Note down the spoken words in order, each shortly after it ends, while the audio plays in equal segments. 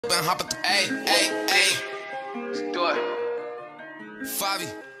Hey, let's do it. Fabi.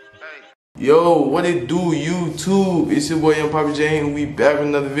 Yo, what it do, YouTube? It's your boy Young Poppy J, and we back with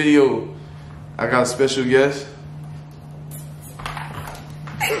another video. I got a special guest.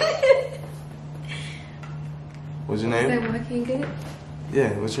 What's your name? Is that one can get? Yeah,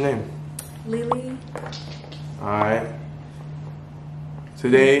 what's your name? Lily. Alright.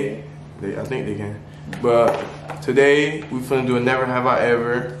 Today, I think they can. But today, we finna do a Never Have I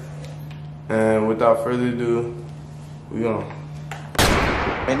Ever. And without further ado, we gonna.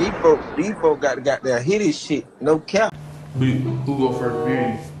 And these folks got that hit his shit, no cap. Who go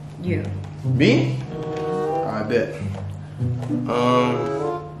first? Beauty. You. Me? I bet.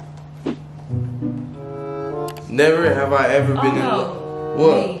 Never have I ever been in love.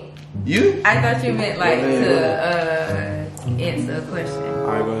 What? Me. You? I thought you meant like Yeah. to answer a question.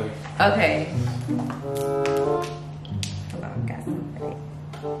 Alright, go ahead. Okay. Hold on, got something for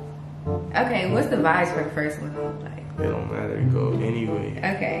that. Okay, what's the vibes for the first one? Like, It don't matter. Go anyway.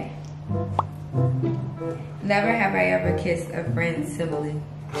 okay. Never have I ever kissed a friend's sibling.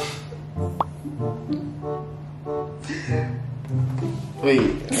 Wait.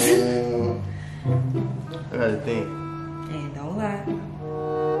 I gotta think. And don't lie.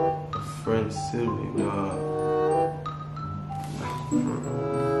 A friend, sibling,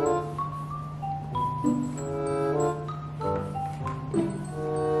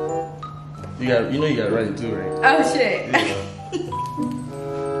 You know you gotta write it too, right? Oh shit. Yeah.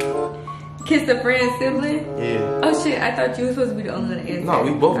 Kissed a friend's sibling? Yeah. Oh shit, I thought you were supposed to be the only one to answer. No,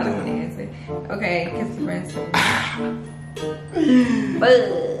 we both I don't did. want to answer. Okay, kiss a friend's sibling.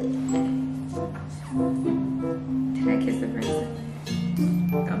 Did I kiss a friend's sibling?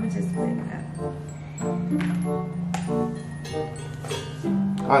 I'ma just wait it out.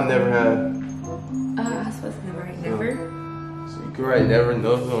 I never had. I was supposed to never write never. So you can write never,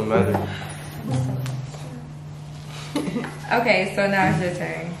 no, it don't matter. Okay, so now it's your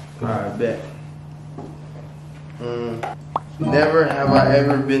turn. Alright, bet. Never have I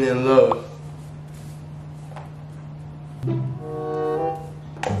ever been in love.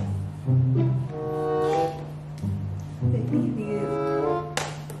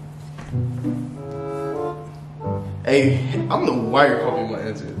 Hey, I don't know why you're copying my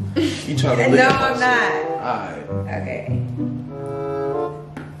answer. You trying to look No, at my I'm shit. not. Alright. Okay.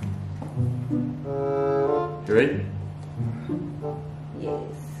 You ready?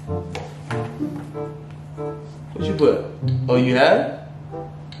 Yes. What you put? Oh, you have?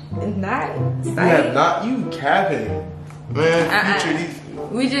 Not. You have not? You capping. Man, future these.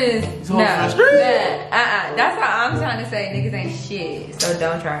 We just all no. for the street? That's how I'm trying to say niggas ain't shit. So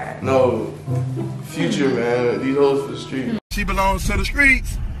don't try it. No. Future, man. These hoes for the street. She belongs to the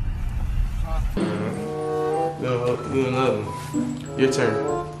streets. No, do another one. Your turn.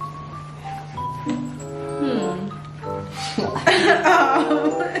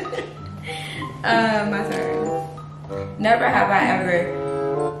 My turn. Never have I ever.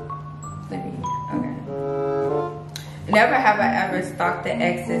 Okay. Never have I ever stalked the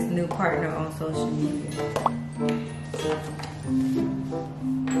ex's new partner on social media.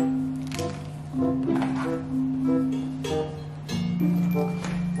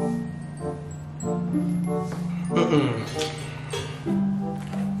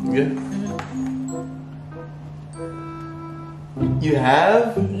 Yeah. You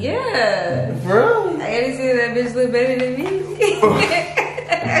have? Yeah. For real? I gotta see that bitch look better than me.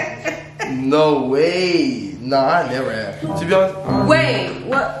 No way. No, I never have. To be honest. Wait,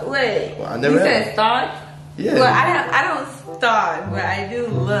 what? Wait. Well, I never you had. said stalk? Yeah. Well, I don't stalk, but I do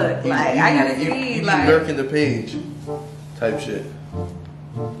look. Like, I gotta see, you like, lurking the page. Type shit.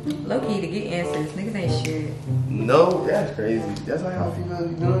 low key to get answers. Niggas ain't shit. No, that's crazy. That's how y'all females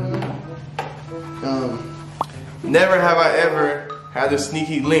be doing it. Never have I ever had a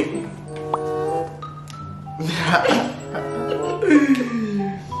sneaky link.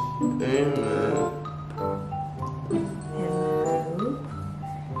 Damn, man.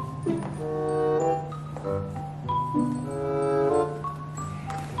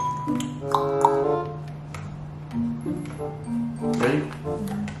 Hello? Ready?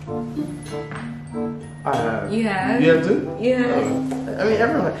 I have. You have? You have too? You have? I mean,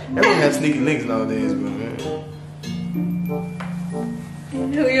 everyone has sneaky links nowadays, but man.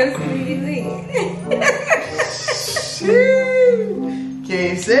 Who your sneaky link?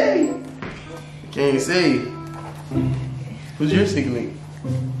 Can't say. Can't say. Who's your sneaky link?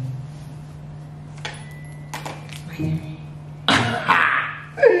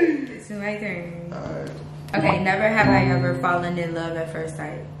 It's my turn. Alright. Okay, never have I ever fallen in love at first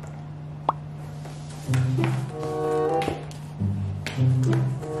sight.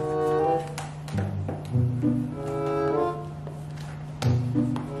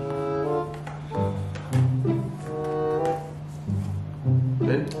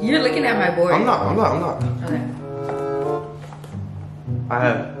 probably bored. I'm not. Okay. I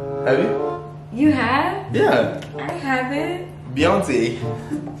have. Have you? You have? Yeah. I haven't. Beyonce.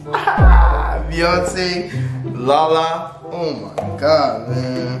 Beyonce. Lala. Oh my god,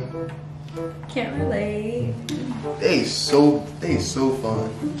 man. Can't relate. They so fun.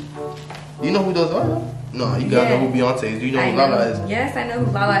 You know who those are? No, you gotta know who Beyonce is. Do you know who Lala is? Yes, I know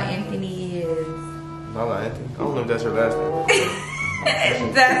who Lala Anthony is. Lala Anthony. I don't know if that's her last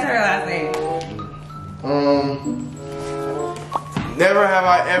name. That's her last name. Never have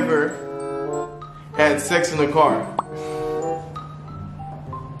I ever had sex in a car.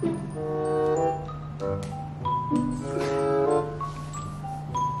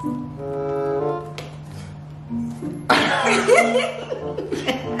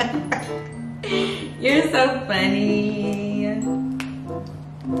 You're so funny.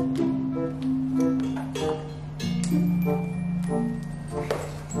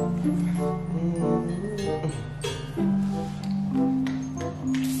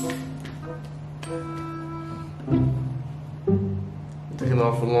 Taking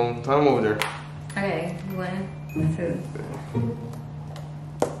off a long time over there. Okay, 1, 2.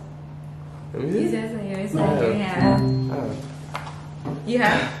 Let me You see. said so. You said you have. You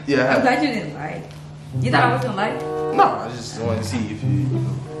have? Yeah, I I'm have. glad you didn't lie. You thought I was gonna lie? No, I just wanted to see if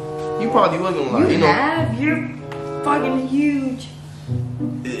you probably was gonna lie. You know, have? You're fucking huge.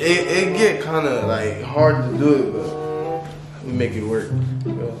 it get kind of like hard to do it, but we make it work.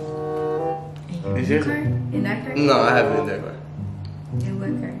 Is yours? In that car? No, I haven't in that car. In what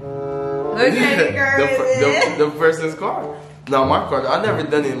car? What kind of car is it? the person's car. No, my car. I never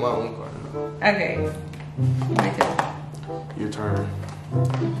done it in my own car. Okay. My turn. Your turn.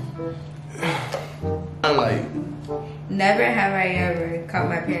 I'm like, Never have I ever caught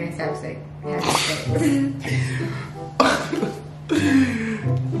my parents having sex.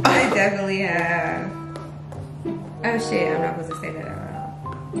 I definitely have. Oh shit, I'm not supposed to say that out loud.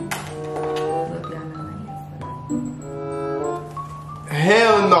 Look, y'all know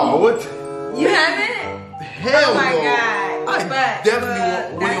hell no. What? you haven't? Hell Oh my no. God. I But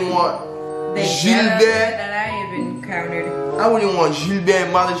definitely wouldn't want The Gilbert. that I even encountered. I wouldn't want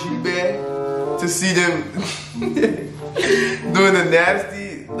Gilbert, Mother Gilbert, to see them doing the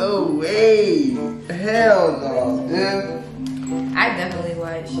nasty. No way. Hell no, dude. I definitely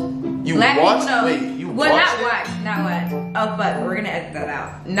watched. You Black watched? people know- Wait, you well, watched not watch, not watch. Oh fuck, we're gonna edit that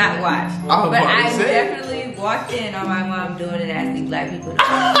out. Not watch. I was But about to I say. definitely walked in on my mom doing the nasty. Black people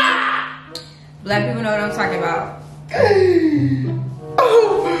know. Black people know what I'm talking about.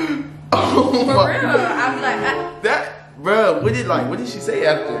 Oh For my. real. I'm like, That, bro, what did she say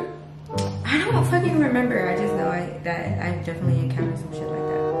after? I don't fucking remember. I just know that I definitely encountered some shit like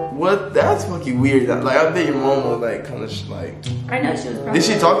that. What? That's fucking weird. Like, I bet your mom was like, kind of like. I know she was probably. Did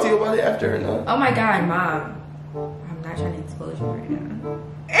she talk to you about it after or not? Oh my god, mom. I'm not trying to expose you right now.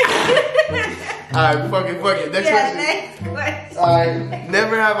 Alright, fuck it. Next question. Next question. Alright,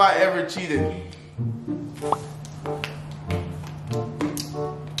 never have I ever cheated.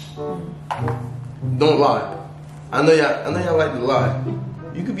 Don't lie. I know y'all like to lie.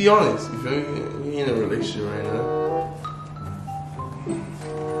 You could be honest. You feel me? You in a relationship right now.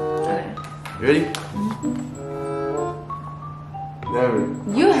 Okay. You ready? Never.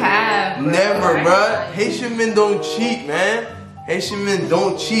 You have. Bro. Never, Right? bruh. Haitian men don't cheat, man. Haitian men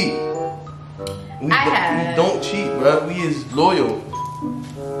don't cheat. We have. don't cheat, bruh. We is loyal.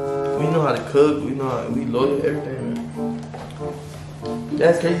 We know how to cook. We loyal, everything, man.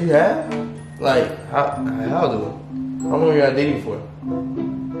 That's crazy. You have? Like, how though? How long you got dating for?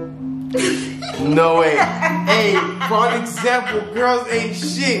 No way. Hey, for an example, girls ain't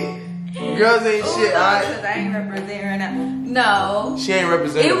shit. Girls ain't shit, alright? Because I ain't representing her now. No. She ain't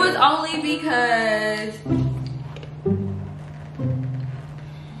representing. It was only because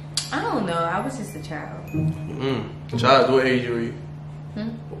I don't know. I was just a child. Child, what age were you?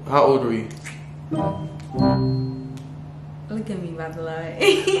 How old were you? Look at me about to lie.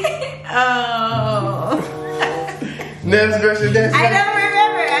 Oh. Next question. I don't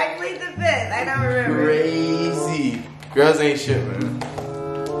remember. I plead the fifth. I don't remember. Crazy. Girls ain't shit, man.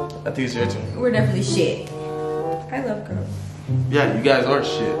 I think it's your turn. We're definitely shit. I love girls. Yeah, you guys are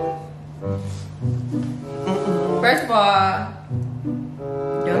shit. First of all,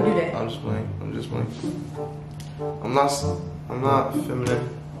 don't do that. I'm just playing. I'm not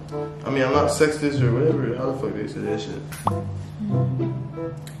feminine. I mean, I'm not sexist or whatever. How the fuck they say that shit?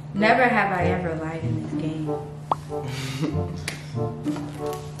 Never have I ever lied in this game.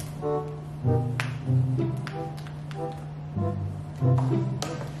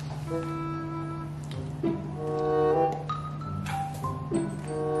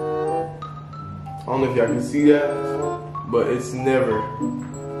 if y'all can see that, but it's never.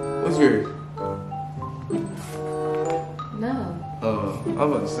 What's yours? No. I was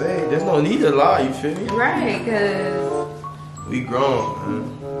about to say, there's no need to lie, you feel me? Right, because We grown,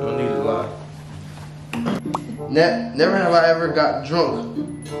 man. No need to lie. Never have I ever got drunk.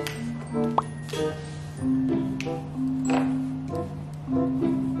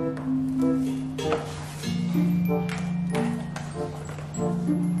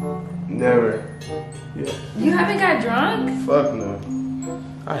 Never. Yeah. you haven't got drunk? Fuck no.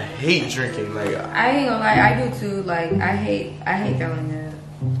 I hate drinking. Like I ain't gonna lie, I do too. Like I hate throwing up.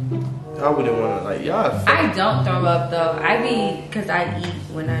 I wouldn't want to. Like y'all. I don't throw up though. I be, cause I eat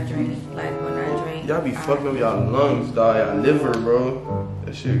when I drink. Like when I drink. Y'all be fucking up y'all lungs, dog. Y'all liver, bro.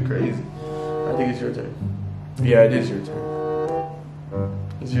 That shit crazy. I think it's your turn. Yeah, it is your turn.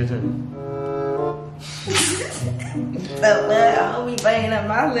 It's your turn. But I don't be banging up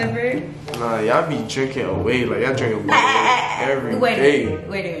my liver. Nah, y'all be drinking away. Like y'all drink away every Wait day. a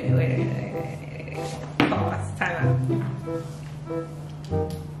minute. Pause. Time out.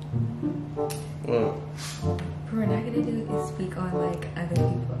 What? What we're not gonna do is speak on like other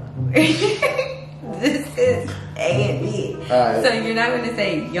people. This is A and B. Alright. So you're not gonna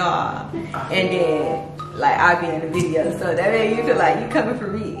say y'all and then like I'll be in the video. So that way you feel like you coming for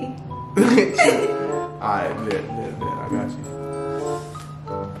me. Alright, I got you.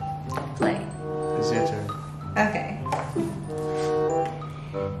 Play. It's your turn. Okay.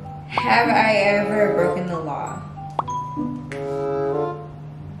 Have I ever broken the law?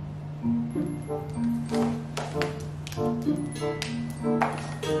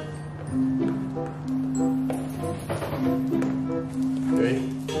 Ready?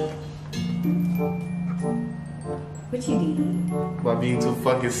 What you did? By being too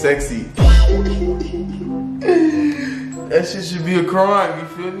fucking sexy. That shit should be a crime, you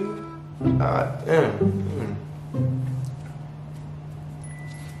feel me? Damn.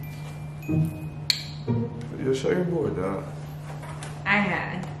 Yo, show your board, dog. I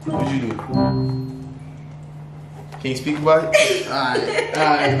had. What'd you do? Can you speak about it?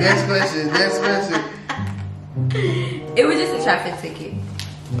 Alright, next question. It was just a traffic ticket.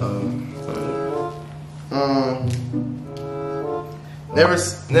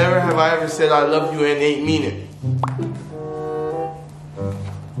 Never have I ever said I love you and ain't mean it.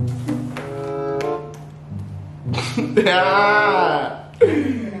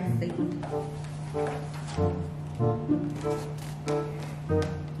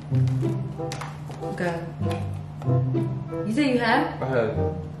 Go. You say you have? I have.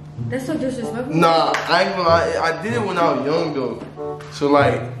 That's so disrespectful. Nah, I ain't gonna lie. I did it when I was young though. So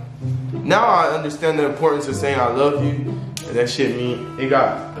like, now I understand the importance of saying I love you. And that shit mean, it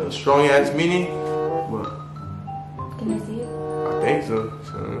got a strong ass meaning. But Can I see it? I think so.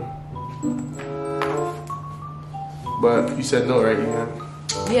 But you said no, right? You have.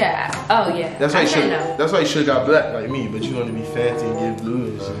 Yeah. Oh yeah. That's why I you said should. no. That's why you should got black like me. But you want to be fancy and get blue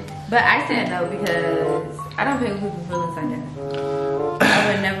and shit. But I said no because I don't play with people's feelings like that. I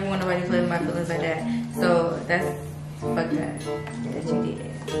would never want nobody to play with my feelings like that. So that's fuck that you did.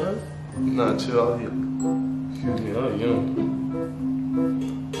 Nah, chill out here. Excuse me, oh young.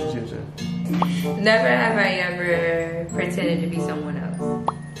 What's your turn? Never have I ever pretended to be someone else. On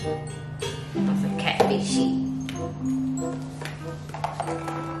some catfish shit.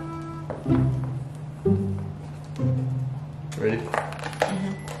 Ready?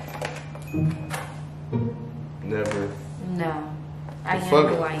 Never. No. I am Fuck.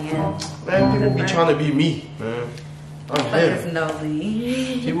 who I am. Man, people be trying to be me, man. I'm Fuck is him.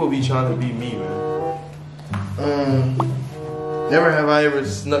 nosy. People be trying to be me, man. Never have I ever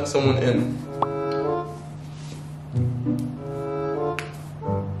snuck someone in.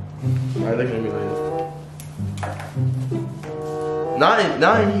 Alright, looking at me like that.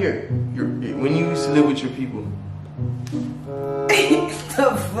 Not in here. When you used to live with your people.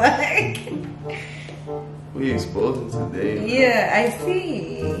 The fuck? We exposing today. Yeah, I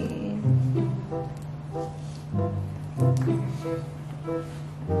see.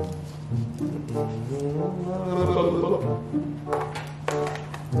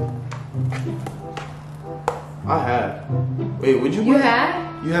 I have. Wait, would you? You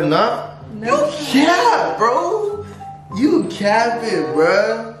have? You have not? No. You cap, bro. You capping,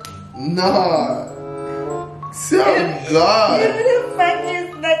 bro. Nah. Tell God. Who the fuck is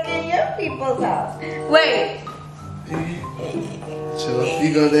stuck in your people's house? Wait. Chill,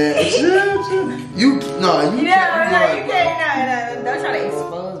 speak on that. Chill. You No, can't. you can't. No. Don't try to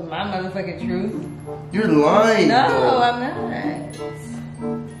expose my motherfucking truth. You're lying. No, though. I'm not.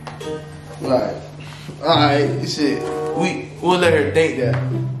 Like, alright, shit. We'll let her think that.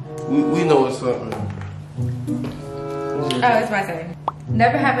 We know what's up, man. Oh, it's my turn.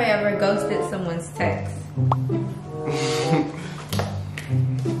 Never have I ever ghosted someone's text.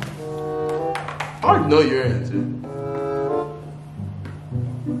 I already know your answer.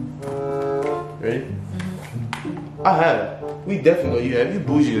 Ready? I have. We definitely know you have. You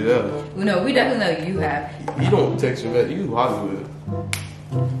bougie as hell. No, we definitely know you have. You don't text your message. You Hollywood.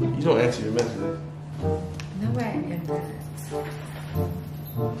 You don't answer your messages. No, I am not.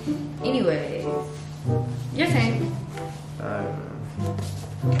 Anyways, your turn.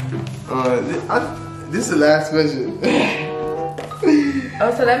 Alright, this is the last question.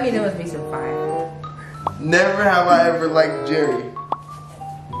 Oh, so that means it must be some fire. Never have I ever liked Jerry.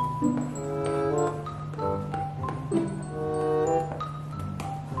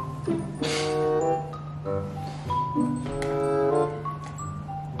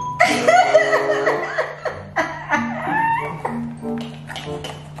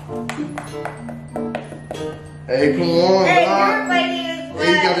 Hey, come on, Hey, dog. you're funny as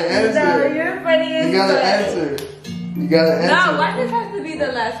Hey, you gotta answer. No, you're funny as You gotta answer. You gotta answer. No, why does it have to be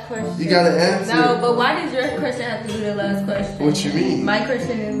the last question? You gotta answer. No, but why does your question have to be the last question? What you mean? My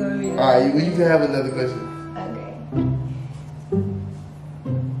question is gonna be the Alright, you can have another question. Okay.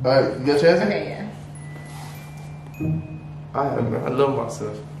 Alright, you got your answer? Okay, yeah. I have, man. I love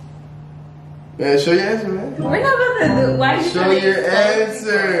myself. Man, show your answer, man. We're not about to do. Why are you Show trying to your expose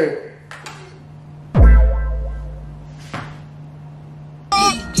answer.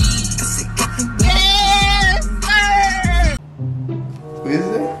 What is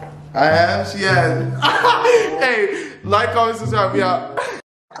it? I have, she has. Hey, like, comment, subscribe, we out.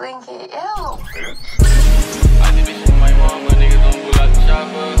 Blinky.